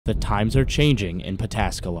The times are changing in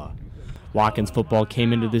Pataskala. Watkins football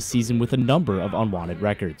came into this season with a number of unwanted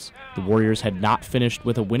records. The Warriors had not finished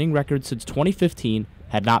with a winning record since 2015,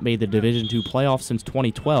 had not made the Division II playoffs since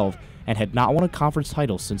 2012, and had not won a conference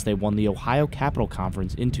title since they won the Ohio Capital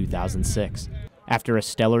Conference in 2006. After a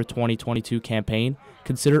stellar 2022 campaign,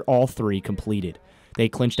 consider all three completed. They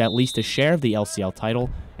clinched at least a share of the LCL title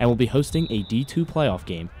and will be hosting a D2 playoff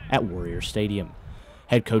game at Warrior Stadium.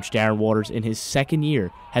 Head coach Darren Waters, in his second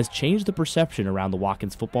year, has changed the perception around the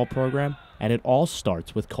Watkins football program, and it all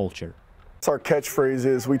starts with culture. Our catchphrase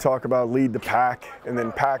is we talk about lead the pack, and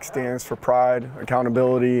then PAC stands for pride,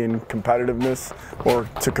 accountability, and competitiveness, or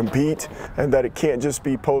to compete, and that it can't just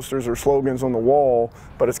be posters or slogans on the wall,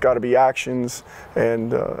 but it's got to be actions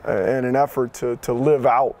and an effort to live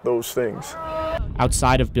out those things.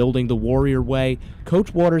 Outside of building the Warrior way,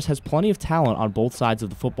 Coach Waters has plenty of talent on both sides of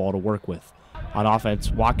the football to work with. On offense,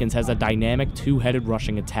 Watkins has a dynamic two-headed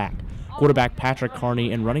rushing attack, quarterback Patrick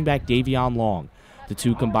Carney and running back Davion Long. The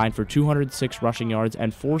two combined for 206 rushing yards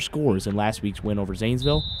and 4 scores in last week's win over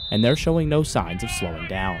Zanesville, and they're showing no signs of slowing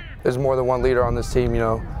down. There's more than one leader on this team.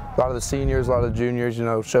 A lot of the seniors, a lot of the juniors,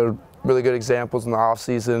 showed really good examples in the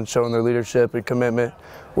offseason, showing their leadership and commitment,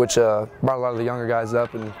 which brought a lot of the younger guys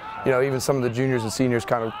up, and even some of the juniors and seniors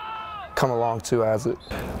kind of come along too as it.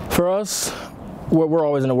 For us, we're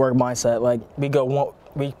always in a work mindset. Like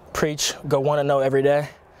we preach, go 1-0 every day,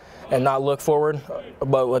 and not look forward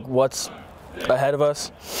about what's ahead of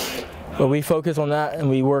us. But we focus on that and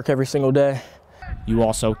we work every single day. You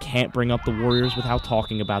also can't bring up the Warriors without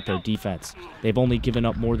talking about their defense. They've only given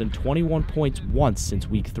up more than 21 points once since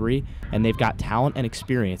week 3, and they've got talent and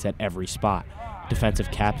experience at every spot.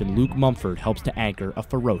 Defensive captain Luke Mumford helps to anchor a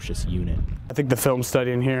ferocious unit. I think the film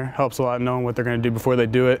study in here helps a lot, knowing what they're going to do before they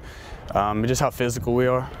do it, just how physical we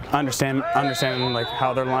are. Understanding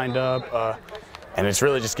how they're lined up, and it's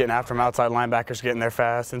really just getting after them. Outside linebackers getting there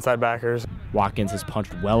fast, inside backers. Watkins has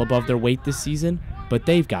punched well above their weight this season, but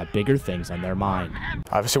they've got bigger things on their mind.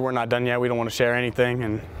 Obviously, we're not done yet. We don't want to share anything,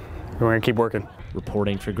 and we're going to keep working.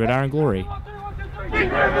 Reporting for Gridiron Glory,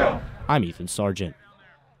 I'm Ethan Sargent.